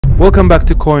Welcome back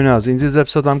to COİN. In this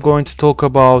episode I'm going to talk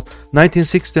about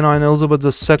 1969 Elizabeth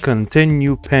II 10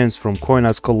 new pence from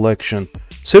COİN's collection.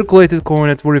 Circulated coin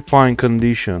at very fine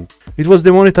condition. It was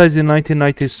demonetized in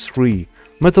 1993.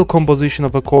 Metal composition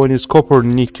of a coin is copper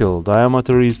nickel.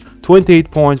 Diameter is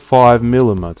 28.5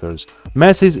 millimeters.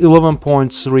 Mass is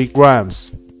 11.3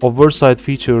 grams. Oversight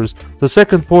features the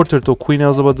second portrait of Queen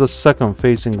Elizabeth II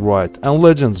facing right and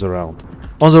legends around.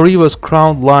 On the reverse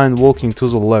crowned line walking to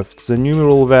the left, the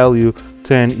numeral value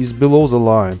 10 is below the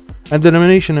line, and the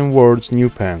denomination in words new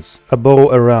pence,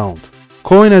 above around.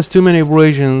 Coin has too many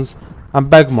abrasions and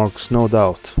bag marks, no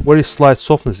doubt. Very slight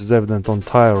softness is evident on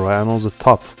tire and on the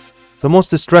top. The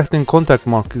most distracting contact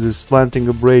mark is a slanting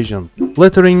abrasion.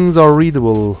 Letterings are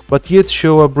readable, but yet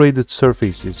show abraded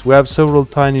surfaces. We have several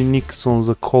tiny nicks on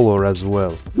the collar as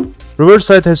well. Reverse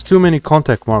side has too many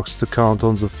contact marks to count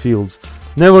on the fields.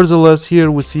 Nevertheless, here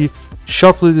we see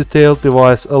sharply detailed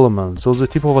device elements, so the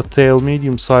tip of a tail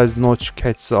medium-sized notch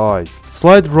catches the eyes.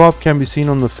 Slight drop can be seen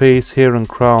on the face, hair and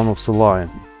crown of the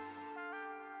lion.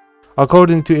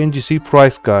 According to NGC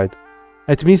price guide,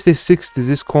 at midday 60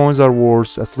 these coins are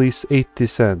worth at least 80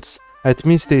 cents. At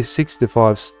midday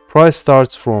 65 price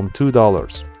starts from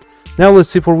 $2. Now let's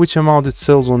see for which amount it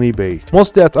sells on eBay.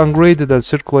 Mostly at ungraded and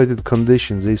circulated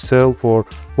conditions they sell for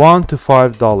 $1 to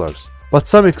 $5. But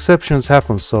some exceptions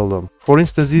happen seldom. For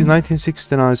instance, this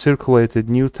 1969 circulated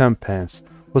new 10 pence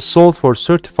was sold for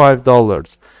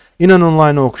 $35 in an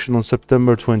online auction on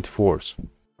September 24th.